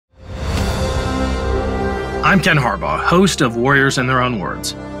I'm Ken Harbaugh, host of Warriors in Their Own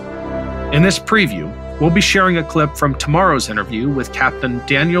Words. In this preview, we'll be sharing a clip from tomorrow's interview with Captain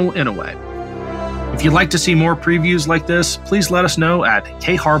Daniel Inouye. If you'd like to see more previews like this, please let us know at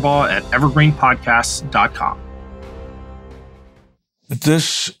kharbaugh@evergreenpodcasts.com.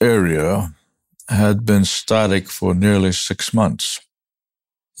 This area had been static for nearly 6 months.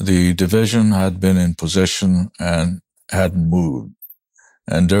 The division had been in position and hadn't moved.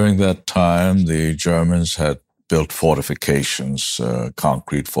 And during that time, the Germans had built fortifications,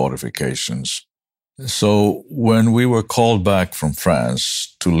 concrete fortifications. So when we were called back from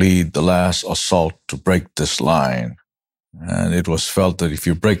France to lead the last assault to break this line, and it was felt that if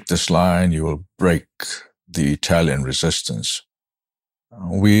you break this line, you will break the Italian resistance,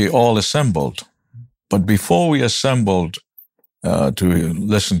 we all assembled. But before we assembled to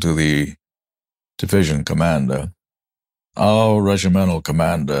listen to the division commander, our regimental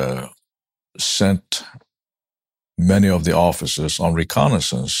commander sent many of the officers on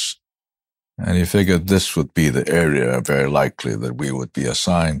reconnaissance, and he figured this would be the area very likely that we would be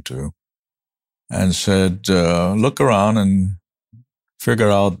assigned to, and said, look around and figure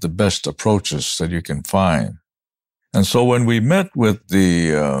out the best approaches that you can find. And so when we met with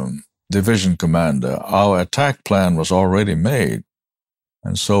the division commander, our attack plan was already made.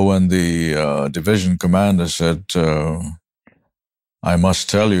 And so when the division commander said, I must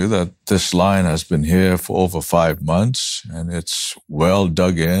tell you that this line has been here for over 5 months, and it's well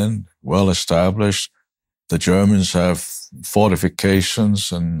dug in, well established. The Germans have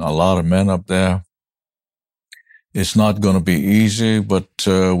fortifications and a lot of men up there. It's not going to be easy, but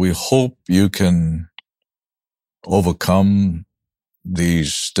we hope you can overcome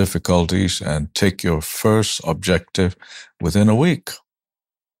these difficulties and take your first objective within a week.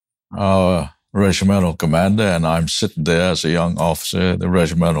 Our regimental commander, and I'm sitting there as a young officer, the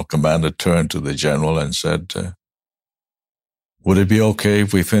regimental commander turned to the general and said, would it be okay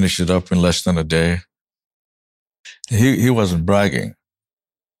if we finish it up in less than a day? He wasn't bragging,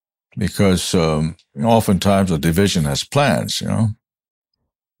 because oftentimes a division has plans,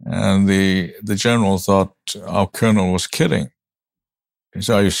 And the general thought our colonel was kidding. He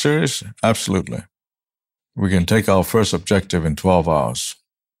said, are you serious? Absolutely. We can take our first objective in 12 hours.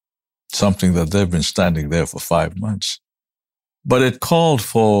 Something that they've been standing there for 5 months. But it called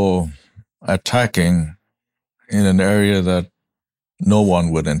for attacking in an area that no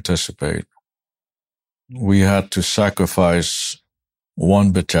one would anticipate. We had to sacrifice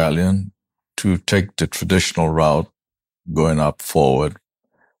 1 battalion to take the traditional route going up forward,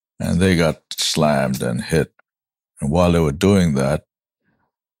 and they got slammed and hit. And while they were doing that,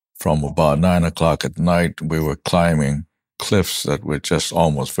 from about 9 o'clock at night, we were climbing cliffs that were just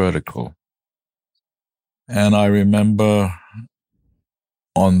almost vertical. And I remember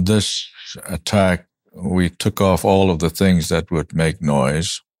on this attack, we took off all of the things that would make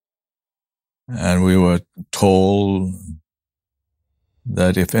noise. And we were told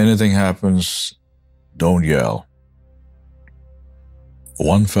that if anything happens, don't yell.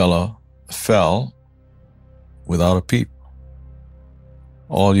 One fella fell without a peep.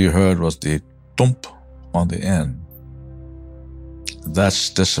 All you heard was the thump on the end. That's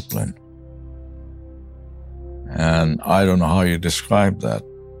discipline. And I don't know how you describe that.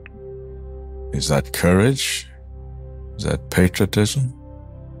 Is that courage? Is that patriotism?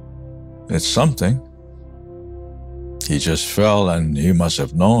 It's something. He just fell, and he must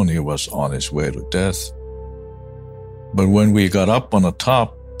have known he was on his way to death. But when we got up on the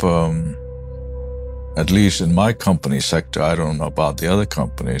top, at least in my company sector, I don't know about the other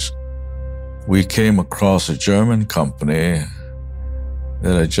companies, we came across a German company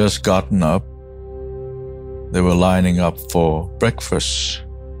that had just gotten up. They were lining up for breakfast.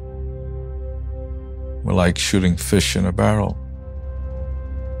 We're like shooting fish in a barrel.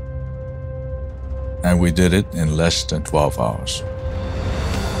 And we did it in less than 12 hours.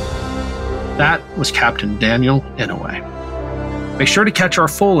 That was Captain Daniel Inouye. Make sure to catch our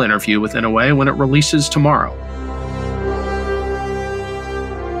full interview with Inouye when it releases tomorrow.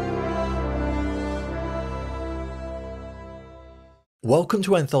 Welcome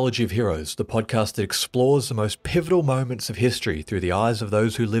to Anthology of Heroes, the podcast that explores the most pivotal moments of history through the eyes of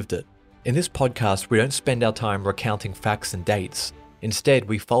those who lived it. In this podcast, we don't spend our time recounting facts and dates. Instead,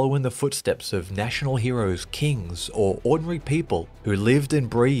 we follow in the footsteps of national heroes, kings, or ordinary people who lived and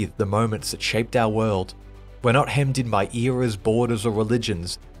breathed the moments that shaped our world. We're not hemmed in by eras, borders, or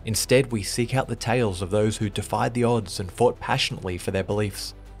religions. Instead, we seek out the tales of those who defied the odds and fought passionately for their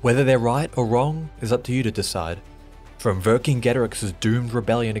beliefs. Whether they're right or wrong is up to you to decide. From Vercingetorix's doomed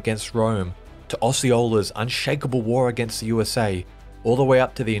rebellion against Rome, to Osceola's unshakable war against the USA, all the way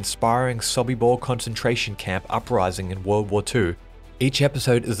up to the inspiring Sobibor concentration camp uprising in World War II. Each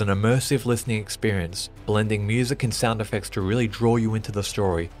episode is an immersive listening experience, blending music and sound effects to really draw you into the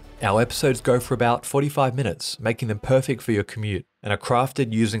story. Our episodes go for about 45 minutes, making them perfect for your commute, and are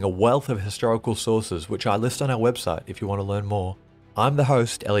crafted using a wealth of historical sources, which I list on our website if you want to learn more. I'm the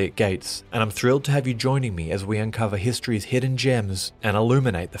host, Elliot Gates, and I'm thrilled to have you joining me as we uncover history's hidden gems and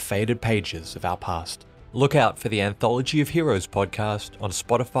illuminate the faded pages of our past. Look out for the Anthology of Heroes podcast on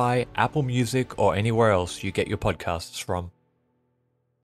Spotify, Apple Music, or anywhere else you get your podcasts from.